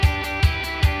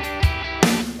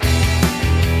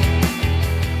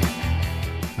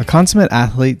consummate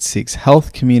athlete seeks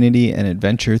health, community, and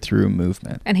adventure through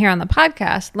movement. And here on the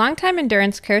podcast, longtime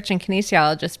endurance coach and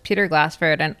kinesiologist Peter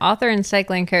Glassford and author and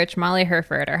cycling coach Molly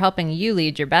Herford are helping you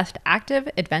lead your best active,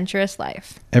 adventurous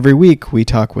life. Every week, we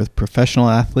talk with professional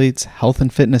athletes, health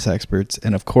and fitness experts,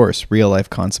 and of course, real-life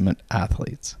consummate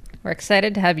athletes. We're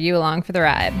excited to have you along for the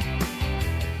ride.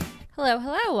 Hello.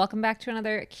 Welcome back to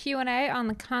another Q&A on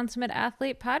the Consummate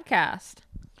Athlete podcast.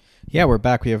 Yeah, we're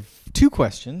back. We have two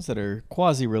questions that are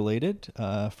quasi-related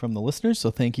from the listeners,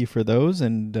 so thank you for those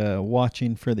and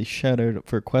watching for the shout-out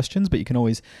for questions, but you can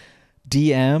always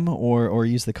DM or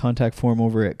use the contact form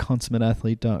over at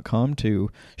consummateathlete.com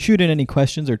to shoot in any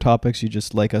questions or topics you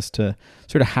just like us to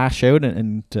sort of hash out,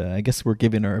 and I guess we're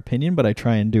giving our opinion, but I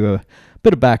try and do a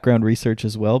bit of background research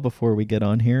as well before we get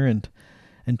on here and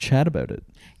chat about it.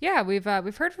 Yeah, we've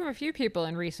heard from a few people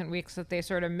in recent weeks that they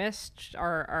sort of missed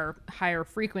our higher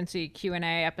frequency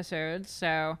Q&A episodes.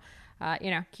 So,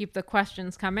 keep the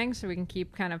questions coming so we can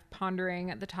keep kind of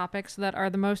pondering the topics that are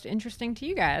the most interesting to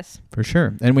you guys. For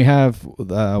sure. And we have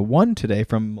one today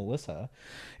from Melissa.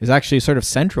 Is actually sort of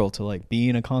central to like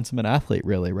being a consummate athlete,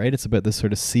 really, right? It's about this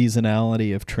sort of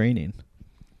seasonality of training.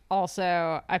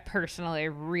 Also, I personally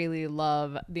really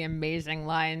love the amazing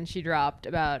line she dropped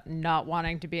about not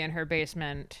wanting to be in her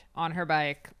basement on her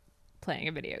bike playing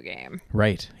a video game.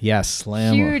 Right. Yes.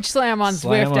 Huge slam on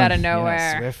Zwift out of nowhere.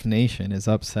 Yeah, Zwift Nation is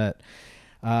upset.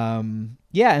 And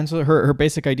so her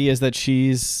basic idea is that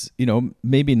she's,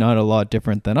 maybe not a lot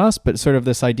different than us, but sort of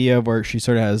this idea of where she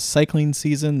sort of has cycling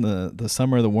season, the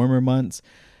summer, the warmer months,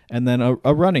 and then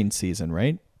a running season,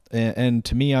 right? And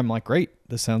to me, I'm like, great.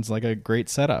 This sounds like a great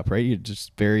setup, right?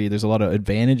 There's a lot of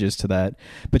advantages to that.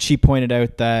 But she pointed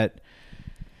out that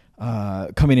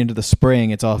coming into the spring,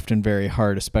 it's often very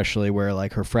hard, especially where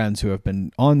like her friends who have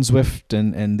been on Zwift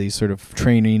and these sort of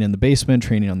training in the basement,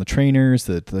 training on the trainers,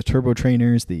 the turbo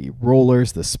trainers, the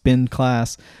rollers, the spin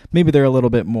class, maybe they're a little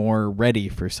bit more ready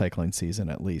for cycling season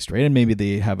at least, right? And maybe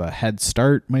they have a head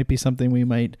start, might be something we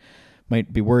might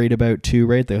be worried about too,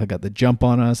 right? They got the jump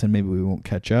on us and maybe we won't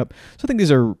catch up. So I think these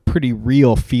are pretty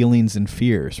real feelings and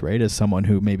fears, right? As someone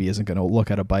who maybe isn't going to look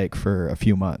at a bike for a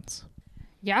few months.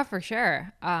 Yeah, for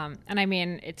sure. And I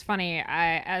mean, it's funny.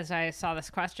 As I saw this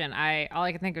question, all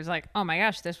I could think was like, oh my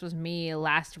gosh, this was me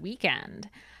last weekend.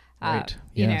 Right.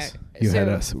 Yes. You had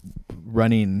a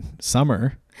running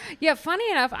summer. Yeah, funny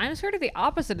enough, I'm sort of the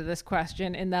opposite of this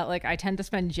question in that like I tend to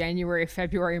spend January,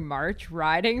 February, March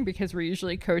riding because we're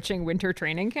usually coaching winter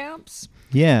training camps.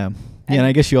 Yeah. And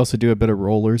I guess you also do a bit of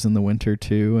rollers in the winter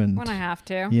too. And when I have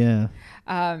to. Yeah.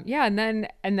 And then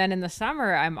in the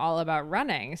summer, I'm all about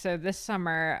running. So this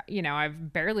summer,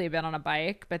 I've barely been on a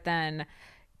bike, but then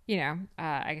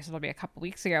I guess it'll be a couple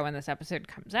weeks ago when this episode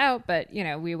comes out, but,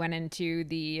 we went into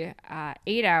the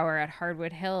 8 hour at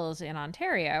Hardwood Hills in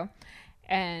Ontario,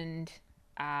 and,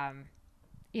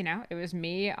 it was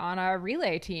me on a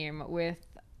relay team with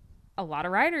a lot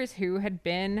of riders who had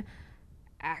been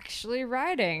actually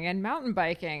riding and mountain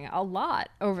biking a lot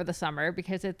over the summer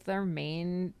because it's their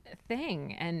main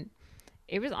thing. And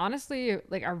it was honestly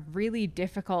like a really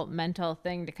difficult mental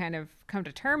thing to kind of come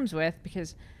to terms with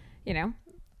because,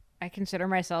 I consider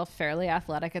myself fairly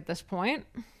athletic at this point.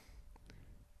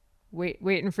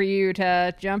 Waiting for you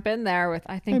to jump in there with,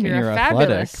 I think you're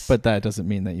fabulous. Athletic, but that doesn't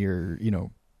mean that you're,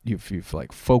 you've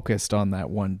like focused on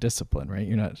that one discipline, right?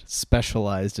 You're not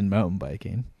specialized in mountain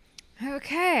biking.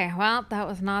 Okay. Well, that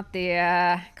was not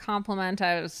the compliment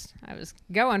I was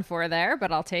going for there,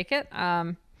 but I'll take it.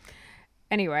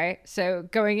 Anyway, so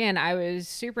going in, I was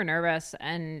super nervous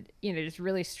and, just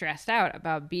really stressed out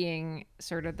about being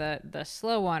sort of the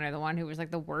slow one or the one who was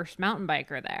like the worst mountain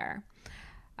biker there.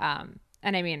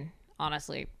 And I mean,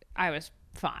 honestly, I was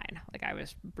fine. Like I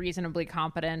was reasonably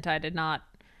competent.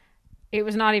 It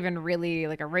was not even really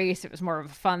like a race. It was more of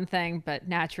a fun thing, but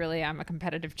naturally I'm a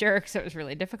competitive jerk. So it was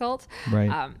really difficult.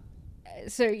 Right.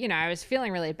 So, I was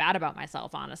feeling really bad about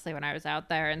myself, honestly, when I was out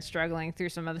there and struggling through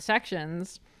some of the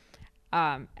sections.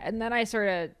 And then I sort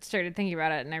of started thinking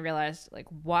about it and I realized like,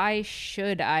 why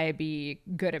should I be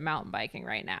good at mountain biking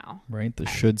right now? Right. The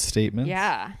should statements.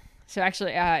 Yeah. So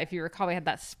actually, if you recall, we had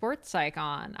that sports psych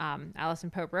on, Allison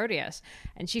Pope Rodius,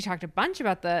 and she talked a bunch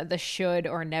about the should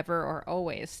or never or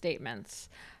always statements.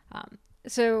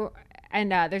 There's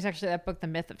actually that book, The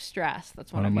Myth of Stress.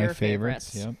 That's one of my your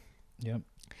favorites. Yep.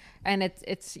 And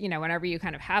it's whenever you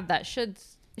kind of have that should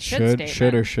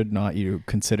should or should not, you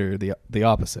consider the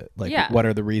opposite. Like, what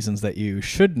are the reasons that you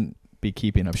should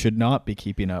not be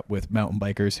keeping up with mountain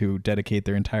bikers who dedicate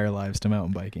their entire lives to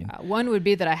mountain biking? One would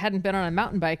be that I hadn't been on a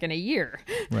mountain bike in a year.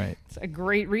 Right. It's a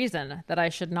great reason that I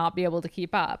should not be able to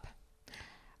keep up.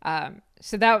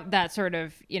 so that sort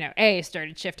of, A,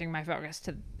 started shifting my focus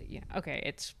to, okay,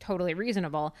 it's totally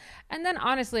reasonable. And then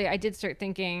honestly, I did start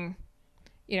thinking,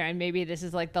 and maybe this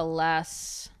is like the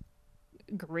less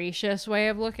gracious way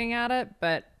of looking at it,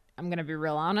 but I'm going to be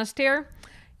real honest here.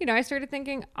 I started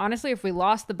thinking, honestly, if we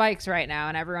lost the bikes right now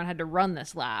and everyone had to run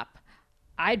this lap,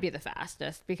 I'd be the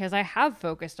fastest because I have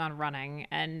focused on running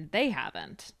and they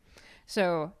haven't.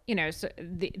 So, so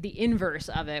the inverse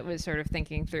of it was sort of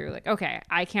thinking through like, okay,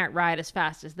 I can't ride as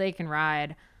fast as they can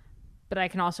ride, but I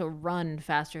can also run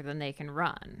faster than they can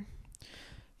run.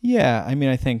 Yeah. I mean,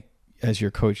 I think as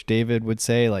your coach David would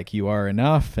say, like you are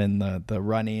enough, and the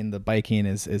running, the biking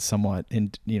is somewhat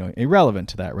irrelevant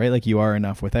to that, right? Like you are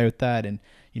enough without that. And,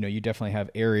 you definitely have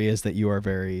areas that you are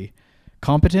very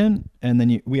competent, and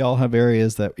then we all have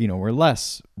areas that, we're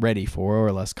less ready for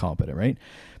or less competent, right?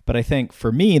 But I think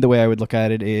for me, the way I would look at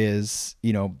it is,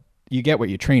 you get what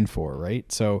you train for,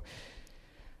 right? So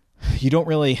you don't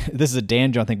really, this is a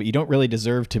Dan John thing, but you don't really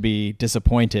deserve to be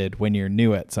disappointed when you're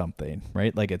new at something,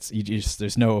 right? Like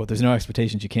there's no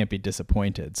expectations. You can't be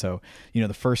disappointed. So,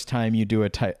 the first time you do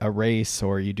a race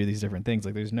or you do these different things,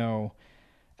 like there's no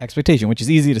expectation, which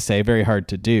is easy to say, very hard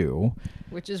to do.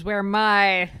 Which is where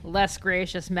my less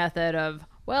gracious method of,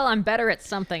 well, I'm better at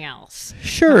something else.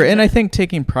 Sure. And I think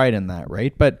taking pride in that,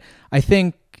 right? But I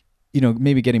think,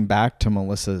 maybe getting back to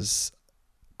Melissa's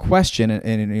question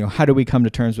and how do we come to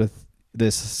terms with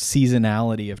this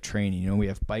seasonality of training? We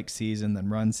have bike season, then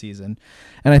run season.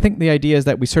 And I think the idea is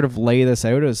that we sort of lay this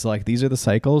out as like, these are the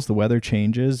cycles, the weather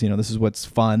changes, this is what's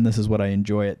fun. This is what I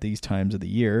enjoy at these times of the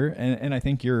year. And I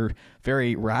think you're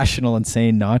very rational in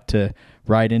saying not to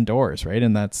ride indoors, right?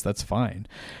 And that's fine.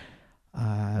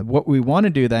 What we want to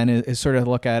do then is sort of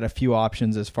look at a few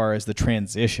options as far as the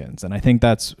transitions. And I think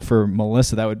that's for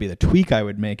Melissa, that would be the tweak I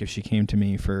would make if she came to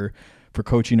me for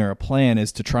coaching or a plan,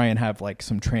 is to try and have like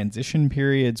some transition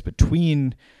periods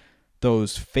between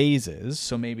those phases.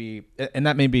 So maybe, and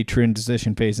that may be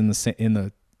transition phase in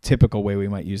the typical way we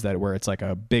might use that, where it's like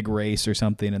a big race or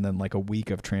something and then like a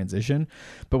week of transition.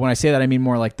 But when I say that, I mean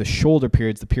more like the shoulder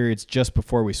periods, the periods just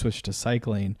before we switch to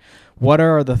cycling. What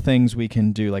are the things we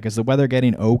can do? Like, is the weather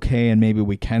getting okay and maybe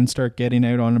we can start getting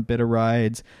out on a bit of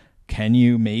rides? Can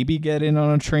you maybe get in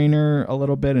on a trainer a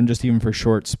little bit, and just even for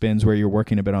short spins where you're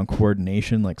working a bit on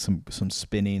coordination, like some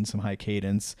spinning, some high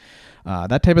cadence,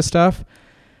 that type of stuff.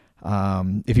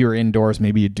 If you were indoors,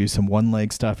 maybe you'd do some one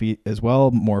leg stuff as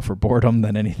well, more for boredom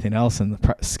than anything else, and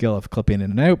the skill of clipping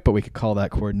in and out, but we could call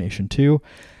that coordination too.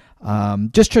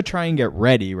 Just to try and get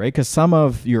ready, right? Because some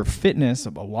of your fitness, a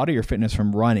lot of your fitness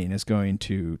from running is going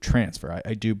to transfer.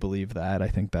 I do believe that. I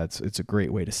think it's a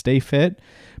great way to stay fit,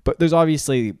 but there's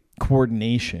obviously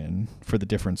coordination for the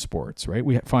different sports, right?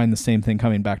 We find the same thing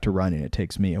coming back to running. It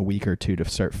takes me a week or two to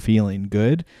start feeling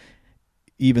good,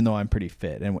 even though I'm pretty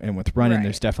fit. And with running, right,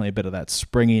 there's definitely a bit of that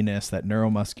springiness, that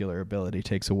neuromuscular ability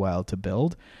takes a while to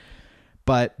build.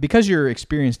 But because you're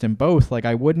experienced in both, like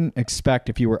I wouldn't expect,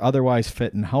 if you were otherwise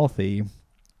fit and healthy,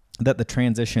 that the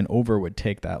transition over would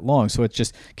take that long. So it's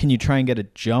just, can you try and get a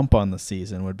jump on the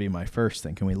season would be my first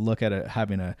thing. Can we look at it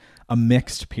having a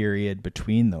mixed period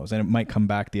between those? And it might come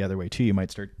back the other way too. You might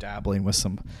start dabbling with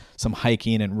some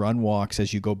hiking and run walks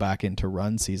as you go back into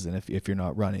run season if you're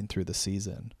not running through the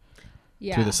season.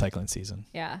 Yeah. Through the cycling season.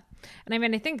 Yeah. And I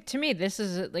mean, I think to me, this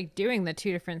is like doing the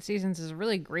two different seasons is a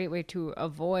really great way to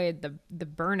avoid the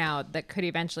burnout that could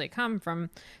eventually come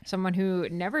from someone who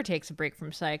never takes a break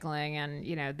from cycling. And,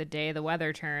 the day the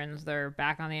weather turns, they're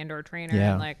back on the indoor trainer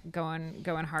and like going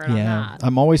hard on that.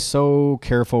 I'm always so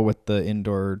careful with the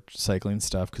indoor cycling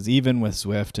stuff, because even with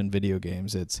Zwift and video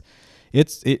games,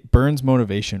 it burns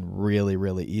motivation really,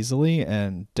 really easily.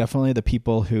 And definitely the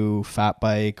people who fat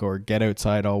bike or get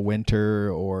outside all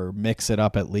winter or mix it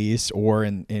up at least, or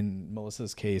in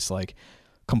Melissa's case, like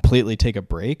completely take a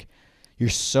break, you're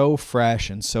so fresh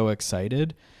and so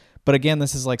excited. But again,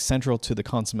 this is like central to the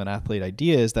consummate athlete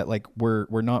idea, is that like we're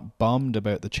not bummed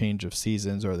about the change of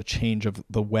seasons or the change of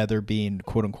the weather being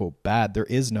quote unquote bad. There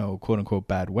is no quote unquote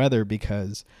bad weather,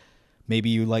 because maybe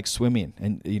you like swimming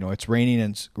and, it's raining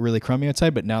and it's really crummy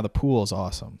outside, but now the pool is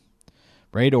awesome,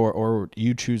 right? Or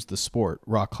you choose the sport,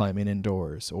 rock climbing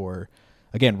indoors, or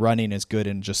again, running is good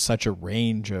in just such a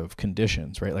range of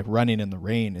conditions, right? Like running in the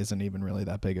rain isn't even really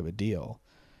that big of a deal.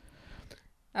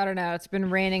 I don't know. It's been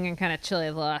raining and kind of chilly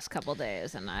the last couple of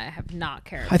days, and I have not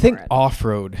cared I think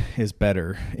off-road is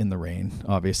better in the rain,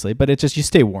 obviously, but it's just you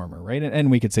stay warmer, right?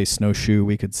 And we could say snowshoe.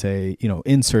 We could say,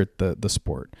 insert the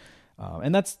sport.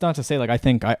 And that's not to say, like, I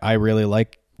think I really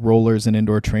like rollers and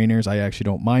indoor trainers. I actually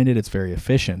don't mind it. It's very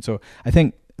efficient. So I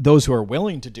think those who are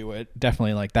willing to do it,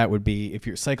 definitely like that would be, if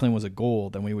your cycling was a goal,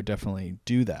 then we would definitely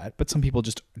do that. But some people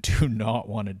just do not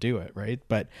want to do it, right?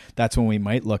 But that's when we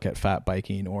might look at fat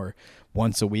biking, or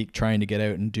once a week trying to get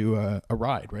out and do a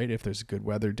ride, right? If there's a good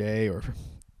weather day, or,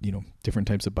 different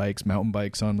types of bikes, mountain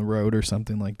bikes on the road or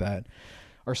something like that,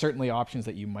 are certainly options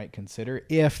that you might consider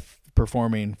if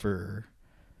performing for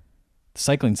the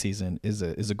cycling season is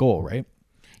a goal, right?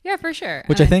 Yeah, for sure.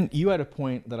 Which I think you had a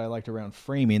point that I liked around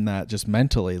framing that just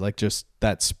mentally, like just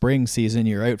that spring season,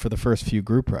 you're out for the first few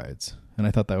group rides. And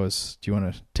I thought that was, do you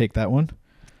want to take that one?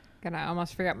 Gonna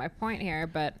almost forget my point here,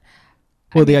 but.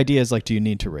 Well, the idea is like, do you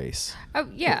need to race? Oh,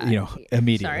 yeah.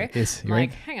 Immediately. Sorry. Right?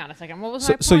 Like, hang on a second. What was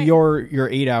my point? So your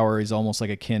 8 hour is almost like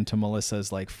akin to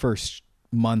Melissa's like first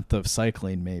month of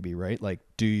cycling, maybe, right? Like,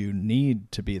 do you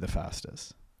need to be the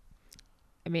fastest?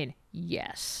 I mean,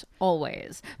 yes,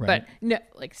 always. Right. But no,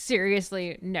 like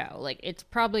seriously, no. Like it's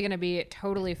probably going to be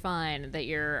totally fine that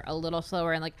you're a little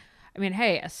slower. And like, I mean,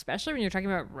 hey, especially when you're talking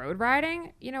about road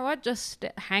riding, you know what? Just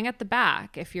hang at the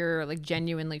back if you're like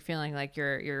genuinely feeling like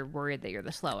you're worried that you're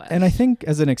the slowest. And I think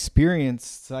as an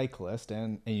experienced cyclist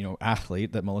and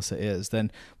athlete that Melissa is,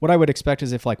 then what I would expect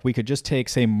is if like we could just take,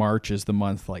 say, March as the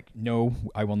month, like, no,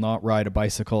 I will not ride a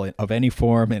bicycle of any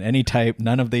form and any type,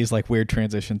 none of these like weird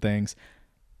transition things.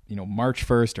 March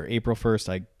 1st or April 1st,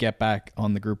 I get back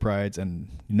on the group rides and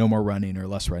no more running or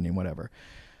less running, whatever.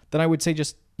 Then I would say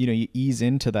just, you ease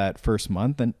into that first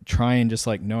month and try and just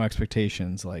like no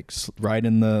expectations, like ride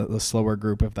in the slower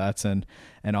group if that's an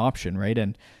option, right?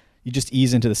 And you just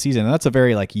ease into the season. And that's a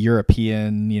very like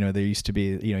European, there used to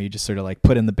be, you just sort of like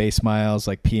put in the base miles,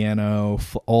 like piano,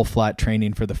 all flat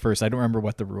training for the first, I don't remember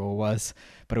what the rule was,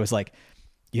 but it was like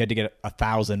you had to get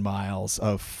 1,000 miles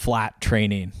of flat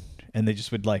training. And they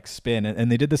just would like spin. And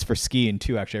they did this for skiing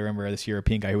too. Actually, I remember this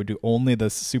European guy who would do only the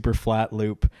super flat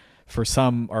loop for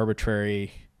some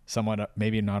arbitrary, somewhat,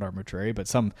 maybe not arbitrary, but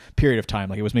some period of time.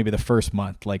 Like it was maybe the first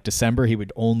month, like December, he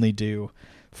would only do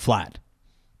flat,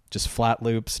 just flat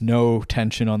loops, no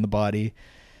tension on the body.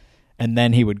 And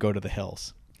then he would go to the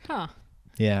hills. Huh.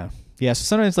 Yeah. Yeah. So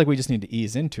sometimes like we just need to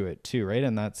ease into it too, right?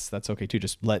 And that's okay too.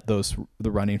 Just let the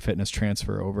running fitness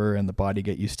transfer over and the body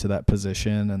get used to that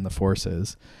position and the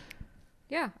forces.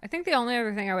 Yeah, I think the only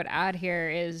other thing I would add here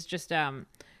is just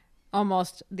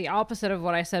almost the opposite of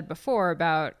what I said before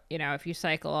about, if you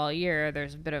cycle all year,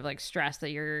 there's a bit of like stress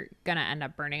that you're going to end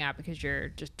up burning out because you're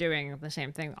just doing the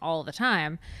same thing all the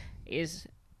time. Is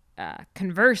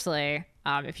conversely,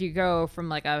 if you go from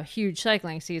like a huge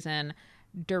cycling season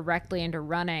directly into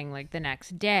running like the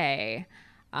next day,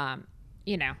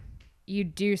 you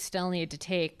do still need to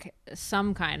take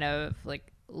some kind of like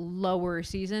lower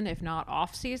season, if not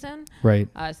off season. Right.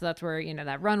 So that's where,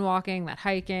 that run walking, that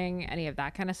hiking, any of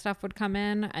that kind of stuff would come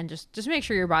in, and just make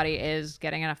sure your body is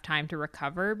getting enough time to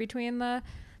recover between the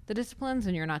disciplines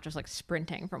and you're not just like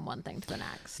sprinting from one thing to the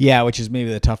next. Yeah, which is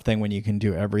maybe the tough thing when you can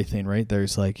do everything, right?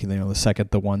 There's like, the second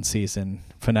the one season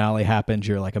finale happens,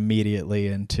 you're like immediately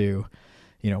into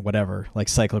whatever, like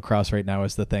cyclocross right now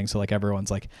is the thing. So like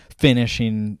everyone's like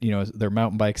finishing, their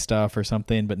mountain bike stuff or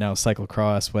something, but now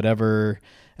cyclocross, whatever.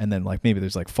 And then like maybe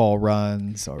there's like fall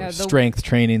runs or strength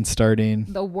training starting.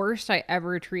 The worst I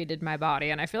ever treated my body.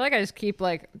 And I feel like I just keep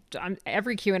like,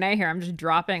 every Q&A here, I'm just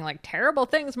dropping like terrible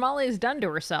things Molly's done to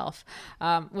herself.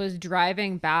 Was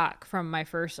driving back from my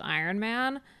first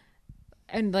Ironman.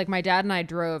 And like my dad and I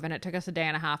drove, and it took us a day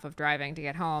and a half of driving to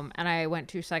get home. And I went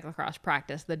to cyclocross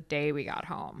practice the day we got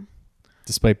home.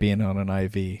 Despite being on an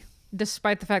IV.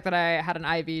 Despite the fact that I had an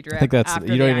IV drip. I think that's,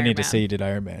 you don't even need to Ironman. say you did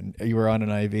Ironman. You were on an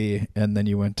IV and then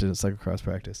you went to cyclocross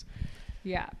practice.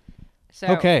 Yeah.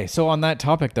 Okay. So on that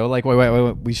topic though, like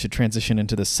wait, we should transition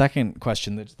into the second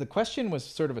question. The question was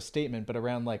sort of a statement, but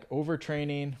around like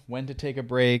overtraining, when to take a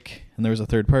break. And there was a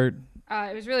third part.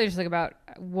 It was really just like about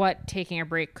what taking a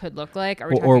break could look like. Are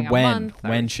we or talking when, a month?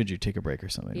 when should you take a break or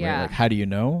something? Yeah. Right? Like, how do you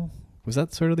know? Was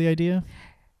that sort of the idea?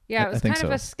 Yeah, it was kind of so.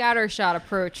 a scattershot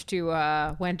approach to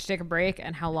when to take a break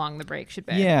and how long the break should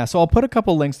be. Yeah, so I'll put a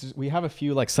couple links. We have a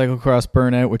few like cyclocross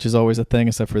burnout, which is always a thing,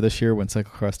 except for this year when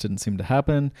cyclocross didn't seem to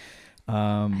happen.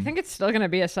 I think it's still going to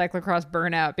be a cyclocross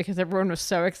burnout because everyone was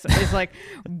so is like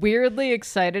weirdly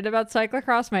excited about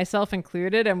cyclocross, myself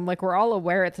included, and like we're all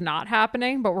aware it's not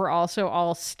happening, but we're also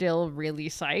all still really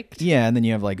psyched. Yeah, and then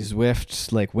you have like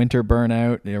Zwift, like winter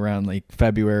burnout around like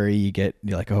February.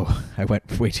 You're like, oh, I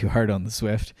went way too hard on the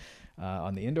Zwift.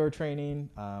 on the indoor training.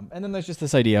 And then there's just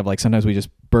this idea of like sometimes we just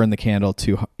burn the candle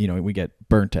too, we get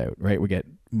burnt out, right? We get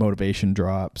motivation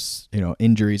drops,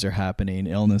 injuries are happening,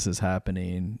 illness is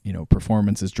happening,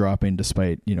 performance is dropping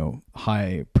despite,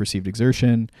 high perceived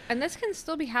exertion. And this can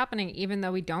still be happening even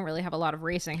though we don't really have a lot of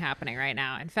racing happening right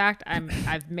now. In fact,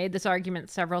 I've made this argument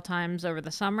several times over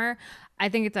the summer. I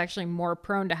think it's actually more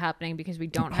prone to happening because we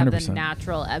don't have 100%. the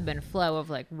natural ebb and flow of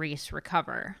like race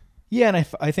recover. Yeah, and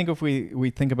I think if we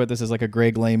think about this as like a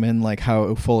Greg Layman, like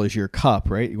how full is your cup,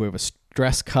 right? You have a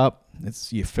stress cup.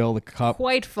 You fill the cup.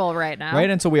 Quite full right now. Right,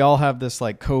 and so we all have this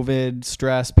like COVID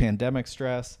stress, pandemic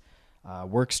stress,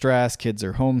 work stress, kids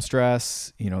are home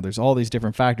stress. There's all these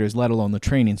different factors, let alone the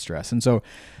training stress. And so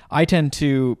I tend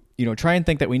to, try and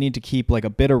think that we need to keep like a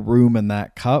bit of room in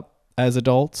that cup as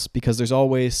adults, because there's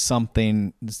always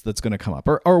something that's going to come up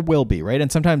or will be, right?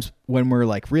 And sometimes when we're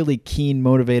like really keen,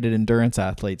 motivated endurance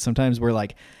athletes, sometimes we're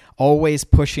like always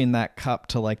pushing that cup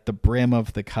to like the brim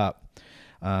of the cup.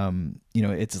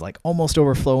 It's like almost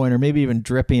overflowing or maybe even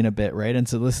dripping a bit, right? And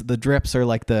so the drips are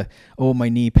like my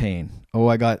knee pain. Oh,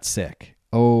 I got sick.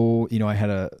 Oh, I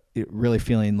had really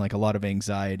feeling like a lot of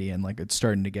anxiety and like it's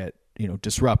starting to get,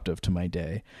 disruptive to my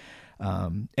day.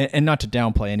 And not to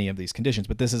downplay any of these conditions,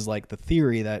 but this is like the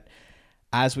theory that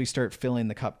as we start filling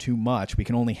the cup too much, we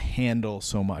can only handle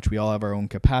so much. We all have our own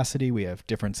capacity. We have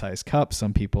different size cups.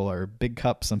 Some people are big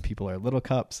cups. Some people are little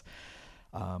cups.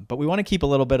 But we want to keep a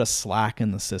little bit of slack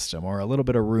in the system or a little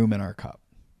bit of room in our cup.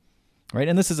 Right.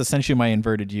 And this is essentially my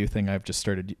inverted U thing. I've just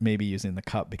started maybe using the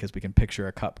cup because we can picture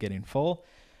a cup getting full.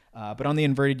 But on the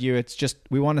inverted U, it's just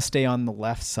we want to stay on the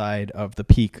left side of the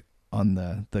peak on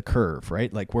the curve,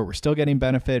 right? Like where we're still getting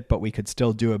benefit, but we could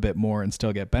still do a bit more and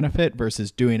still get benefit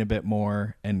versus doing a bit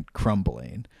more and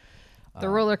crumbling. The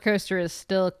roller coaster is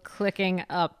still clicking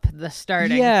up the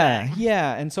starting thing.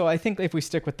 Yeah. And so I think if we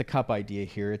stick with the cup idea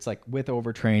here, it's like with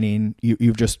overtraining,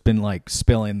 you've just been like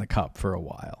spilling the cup for a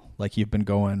while. Like you've been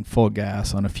going full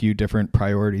gas on a few different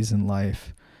priorities in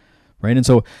life, right? And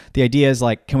so the idea is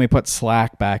like, can we put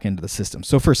slack back into the system?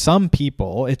 So for some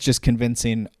people, it's just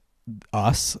convincing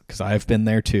us, because I've been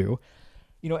there too,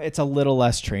 it's a little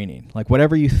less training. Like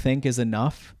whatever you think is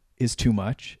enough is too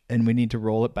much, and we need to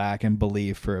roll it back and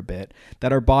believe for a bit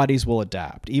that our bodies will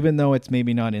adapt, even though it's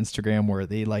maybe not Instagram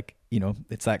worthy. Like,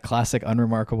 it's that classic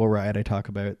unremarkable ride I talk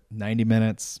about, 90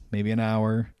 minutes, maybe an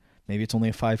hour, maybe it's only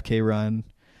a 5K run,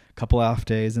 a couple off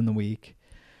days in the week,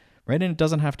 right? And it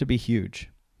doesn't have to be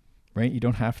huge, right? You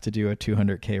don't have to do a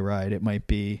 200K ride. It might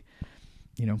be,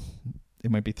 it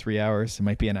might be 3 hours. It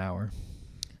might be an hour.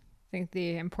 I think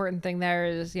the important thing there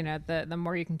is, the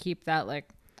more you can keep that like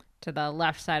to the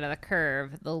left side of the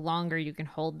curve, the longer you can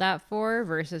hold that for,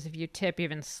 versus if you tip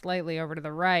even slightly over to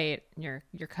the right, your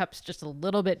cup's just a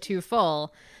little bit too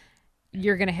full,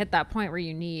 you're going to hit that point where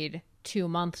you need 2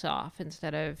 months off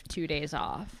instead of 2 days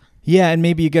off. Yeah, and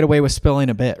maybe you get away with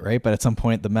spilling a bit, right? But at some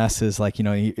point, the mess is like,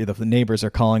 the neighbors are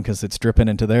calling because it's dripping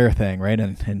into their thing, right?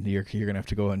 And you're going to have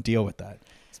to go and deal with that.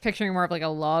 Picturing more of like a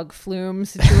log flume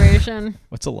situation.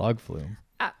 What's a log flume?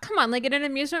 Come on, like in an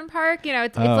amusement park,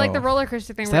 it's like the roller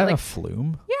coaster thing. Is where that like, a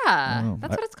flume? Yeah,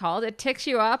 that's what it's called. It ticks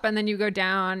you up and then you go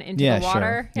down into the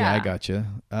water. Sure. Yeah, I got you.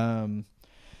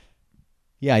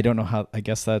 Yeah, I don't know how. I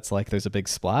guess that's like there's a big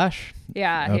splash.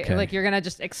 Yeah, okay. Like you're gonna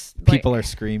just people are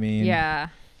screaming. Yeah.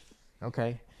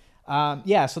 Okay.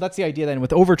 Yeah, so that's the idea. Then with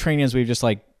overtraining, is we've just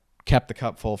like kept the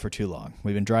cup full for too long.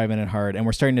 We've been driving it hard, and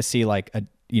we're starting to see like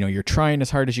you're trying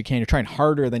as hard as you can. You're trying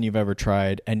harder than you've ever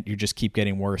tried, and you just keep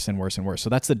getting worse and worse and worse. So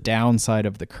that's the downside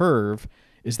of the curve,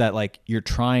 is that like you're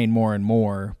trying more and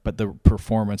more, but the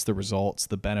performance, the results,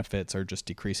 the benefits are just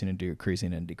decreasing and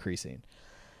decreasing and decreasing,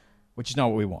 which is not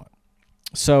what we want.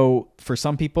 So for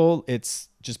some people, it's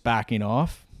just backing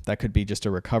off. That could be just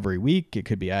a recovery week. It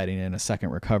could be adding in a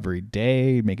second recovery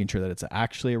day, making sure that it's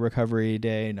actually a recovery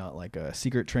day, not like a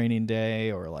secret training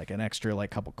day or like an extra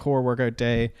like couple core workout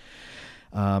day.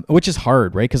 Which is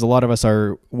hard, right? Because a lot of us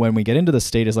are, when we get into the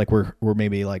state, is like we're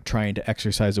maybe like trying to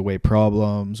exercise away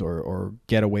problems or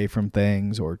get away from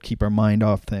things or keep our mind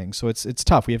off things. So it's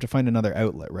tough. We have to find another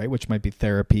outlet, right? Which might be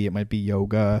therapy, it might be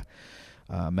yoga,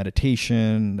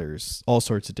 meditation. There's all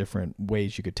sorts of different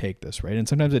ways you could take this, right? And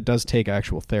sometimes it does take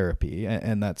actual therapy,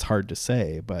 and that's hard to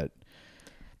say, but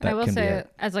and I will say,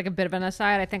 as like a bit of an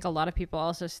aside, I think a lot of people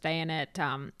also stay in it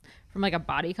from like a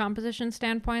body composition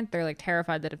standpoint. They're like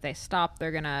terrified that if they stop,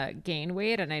 they're gonna gain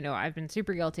weight. And I know I've been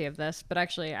super guilty of this, but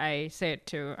actually I say it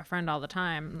to a friend all the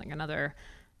time, like another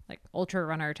like ultra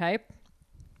runner type.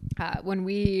 When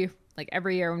we like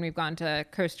every year when we've gone to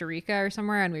Costa Rica or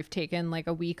somewhere and we've taken like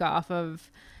a week off of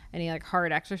any like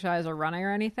hard exercise or running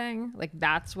or anything, like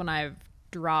that's when I've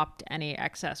dropped any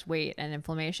excess weight and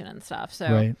inflammation and stuff.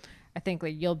 So Right. I think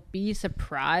like you'll be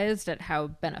surprised at how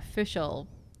beneficial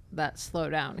that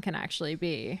slowdown can actually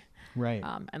be. Right.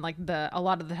 And like a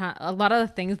lot of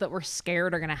the things that we're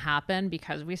scared are going to happen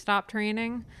because we stop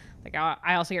training. Like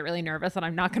I also get really nervous that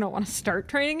I'm not going to want to start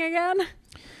training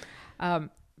again.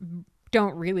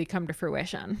 Don't really come to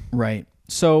fruition. Right.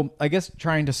 So I guess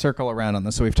trying to circle around on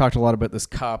this. So we've talked a lot about this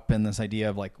cup and this idea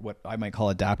of like what I might call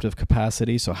adaptive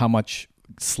capacity. So how much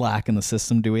slack in the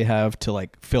system do we have to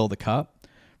like fill the cup?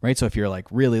 Right. So if you're like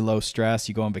really low stress,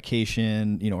 you go on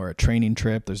vacation, or a training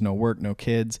trip, there's no work, no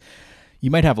kids, you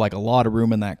might have like a lot of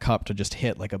room in that cup to just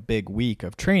hit like a big week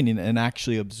of training and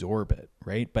actually absorb it.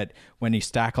 Right. But when you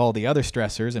stack all the other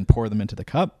stressors and pour them into the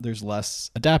cup, there's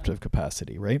less adaptive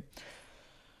capacity. Right.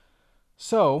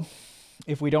 So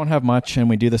if we don't have much and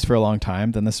we do this for a long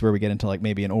time, then this is where we get into like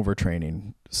maybe an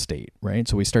overtraining state, right?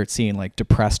 So we start seeing like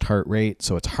depressed heart rate.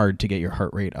 So it's hard to get your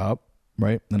heart rate up,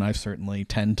 right? And I certainly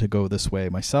tend to go this way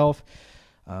myself.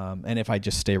 And if I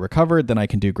just stay recovered, then I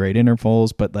can do great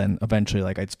intervals. But then eventually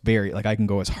like it's very like I can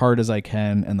go as hard as I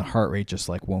can and the heart rate just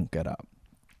like won't get up.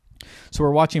 So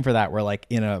we're watching for that. We're like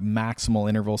in a maximal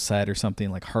interval set or something,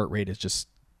 like heart rate is just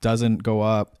doesn't go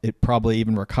up. It probably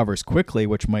even recovers quickly,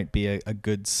 which might be a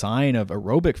good sign of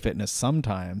aerobic fitness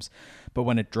sometimes. But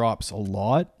when it drops a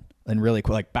lot and really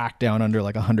like back down under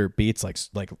like 100 beats,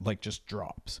 like just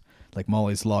drops, like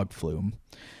Molly's log flume.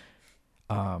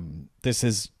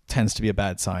 This tends to be a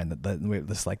bad sign that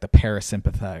this like the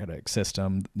parasympathetic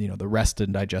system, the rest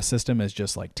and digest system is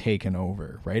just like taken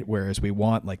over, right? Whereas we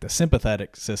want like the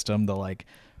sympathetic system, the like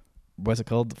what's it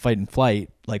called? Fight and flight,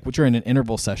 like which are in an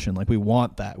interval session. Like we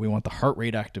want that. We want the heart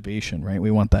rate activation, right? We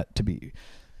want that to be,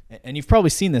 and you've probably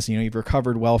seen this, you've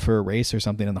recovered well for a race or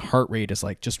something and the heart rate is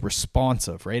like just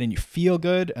responsive, right? And you feel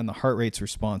good and the heart rate's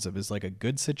responsive is like a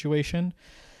good situation.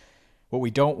 What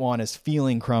we don't want is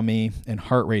feeling crummy and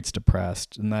heart rate's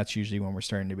depressed. And that's usually when we're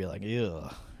starting to be like,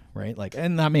 ugh, right? Like,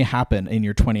 and that may happen in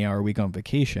your 20-hour week on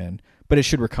vacation, but it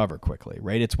should recover quickly,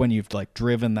 right? It's when you've like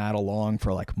driven that along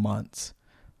for like months.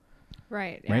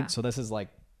 Right. Yeah. Right. So this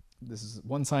is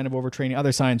one sign of overtraining.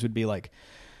 Other signs would be like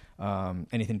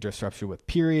anything disruption with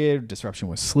period, disruption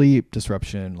with sleep,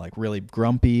 disruption like really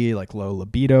grumpy, like low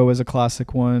libido is a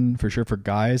classic one for sure for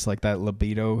guys. Like that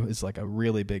libido is like a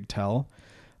really big tell.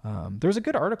 There's a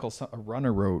good article a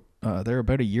runner wrote there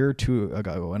about a year or two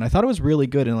ago, and I thought it was really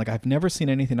good. And like I've never seen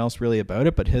anything else really about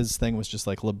it, but his thing was just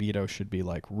like libido should be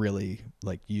like really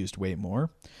like used way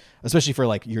more, especially for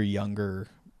like your younger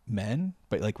men.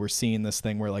 But like we're seeing this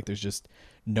thing where like there's just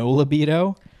no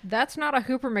libido. That's not a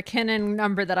Hooper McKinnon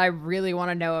number that I really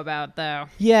want to know about though.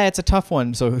 Yeah, it's a tough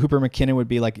one. So Hooper McKinnon would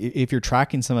be like, if you're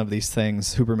tracking some of these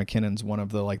things, Hooper McKinnon's one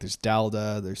of the, like there's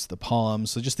DALDA, there's the PALM.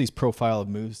 So just these profile of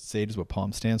mood state is what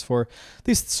PALM stands for.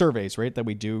 These surveys, right, that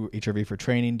we do, HRV for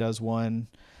Training does one.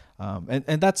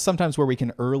 And that's sometimes where we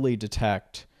can early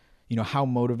detect, how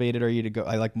motivated are you to go?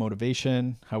 I like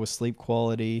motivation. How was sleep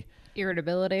quality?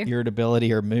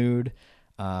 Irritability or mood.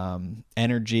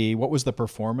 Energy, what was the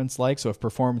performance like? So if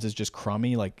performance is just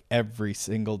crummy like every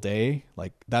single day,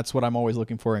 like that's what I'm always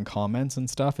looking for in comments and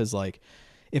stuff is like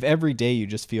if every day you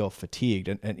just feel fatigued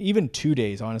and even 2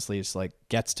 days honestly it's like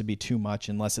gets to be too much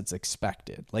unless it's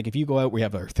expected. Like if you go out, we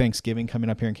have our Thanksgiving coming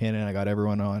up here in Canada, I got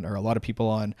everyone on or a lot of people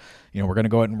on, we're going to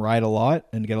go out and ride a lot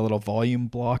and get a little volume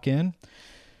block in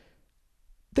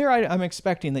there. I'm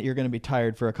expecting that you're going to be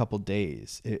tired for a couple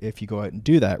days if you go out and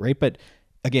do that, right? But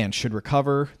again, should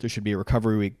recover. There should be a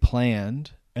recovery week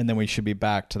planned, and then we should be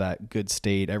back to that good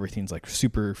state. Everything's like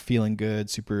super feeling good,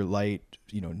 super light,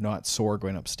 not sore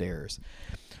going upstairs.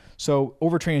 So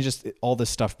overtraining is just all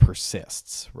this stuff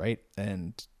persists, right?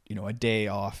 And, a day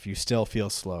off, you still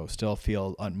feel slow, still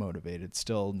feel unmotivated,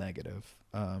 still negative.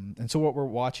 And so what we're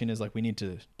watching is like we need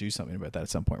to do something about that at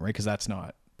some point, right? Because that's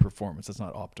not performance. That's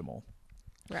not optimal.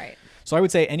 Right. So I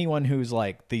would say anyone who's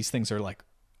like, these things are like,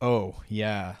 oh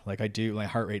yeah, like I do, my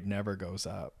heart rate never goes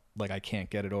up. Like I can't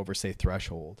get it over say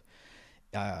threshold.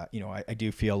 I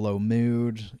do feel low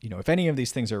mood. If any of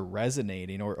these things are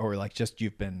resonating or like just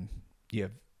you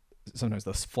have sometimes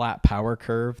this flat power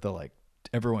curve, the like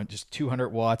everyone just 200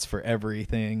 watts for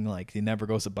everything, like it never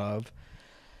goes above.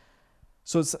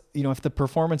 So it's, if the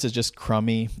performance is just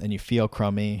crummy and you feel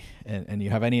crummy and you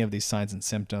have any of these signs and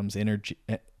symptoms,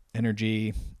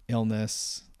 energy,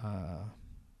 illness,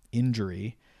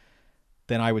 injury,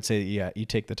 then I would say, yeah, you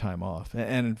take the time off.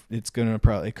 And it's going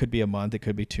to it could be a month, it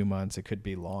could be 2 months, it could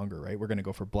be longer, right? We're going to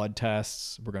go for blood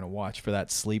tests. We're going to watch for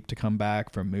that sleep to come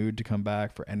back, for mood to come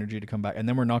back, for energy to come back. And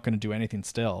then we're not going to do anything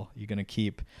still. You're going to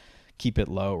keep it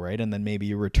low, right? And then maybe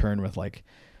you return with like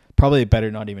probably better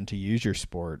not even to use your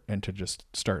sport and to just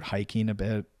start hiking a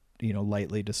bit,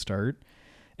 lightly to start,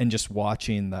 and just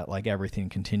watching that like everything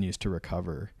continues to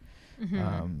recover.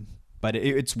 But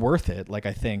it's worth it. Like,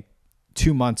 I think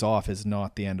 2 months off is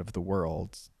not the end of the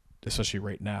world, especially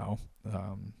right now.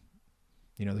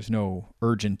 There's no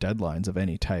urgent deadlines of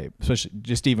any type, especially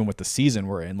just even with the season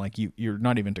we're in. Like, you're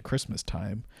not even to Christmas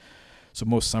time. So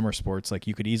most summer sports, like,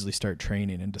 you could easily start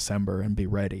training in December and be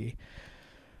ready,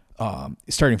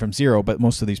 starting from zero. But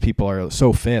most of these people are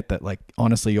so fit that, like,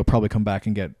 honestly, you'll probably come back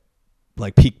and get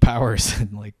like peak powers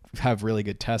and like have really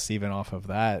good tests even off of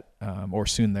that, or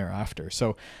soon thereafter.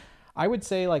 So I would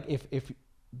say, like, if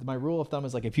my rule of thumb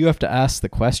is, like, if you have to ask the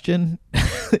question,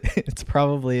 it's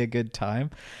probably a good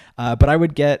time. But I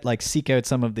would seek out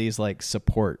some of these like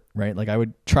support, right? Like, I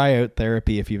would try out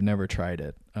therapy if you've never tried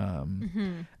it.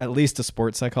 At least a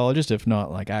sports psychologist, if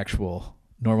not like actual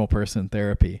normal person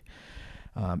therapy,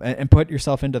 and put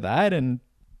yourself into that. And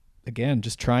again,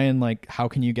 just try and like, how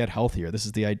can you get healthier? This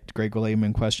is the Greg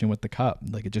Layman question with the cup.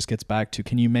 Like, it just gets back to,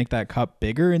 can you make that cup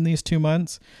bigger in these 2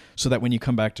 months so that when you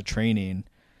come back to training,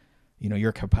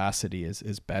 your capacity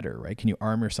is better, right? Can you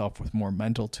arm yourself with more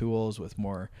mental tools, with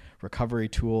more recovery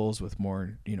tools, with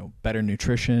more, better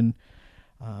nutrition,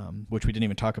 which we didn't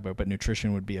even talk about, but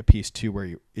nutrition would be a piece too,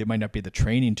 where it might not be the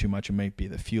training too much. It might be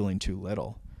the fueling too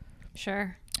little.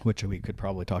 Sure. Which we could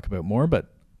probably talk about more,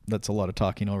 but that's a lot of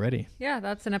talking already. Yeah,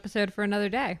 that's an episode for another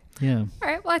day. Yeah. All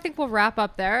right. Well, I think we'll wrap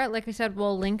up there. Like I said,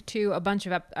 we'll link to a bunch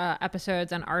of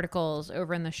episodes and articles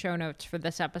over in the show notes for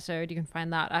this episode. You can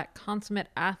find that at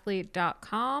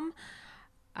consummateathlete.com.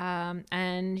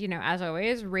 And, as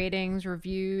always, ratings,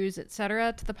 reviews,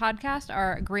 etc. to the podcast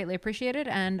are greatly appreciated.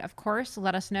 And of course,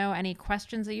 let us know any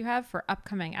questions that you have for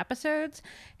upcoming episodes.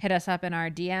 Hit us up in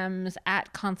our DMs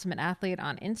at consummateathlete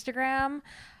on Instagram.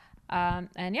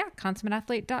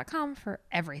 consummateathlete.com for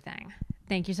everything.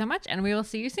 Thank you so much, and we will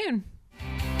see you soon.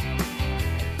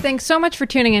 Thanks so much for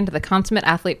tuning into the Consummate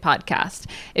Athlete podcast.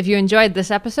 If you enjoyed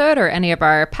this episode or any of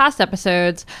our past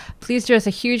episodes, please do us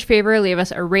a huge favor, leave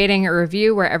us a rating or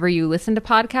review wherever you listen to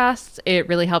podcasts. It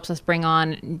really helps us bring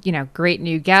on, great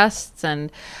new guests.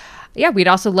 And yeah, we'd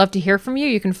also love to hear from you.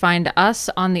 You can find us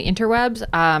on the interwebs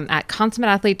at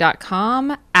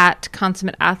consummateathlete.com, at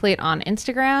consummateathlete on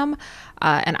Instagram.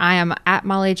 And I am at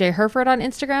Molly J. Herford on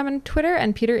Instagram and Twitter,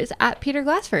 and Peter is at Peter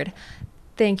Glassford.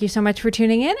 Thank you so much for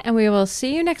tuning in, and we will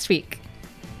see you next week.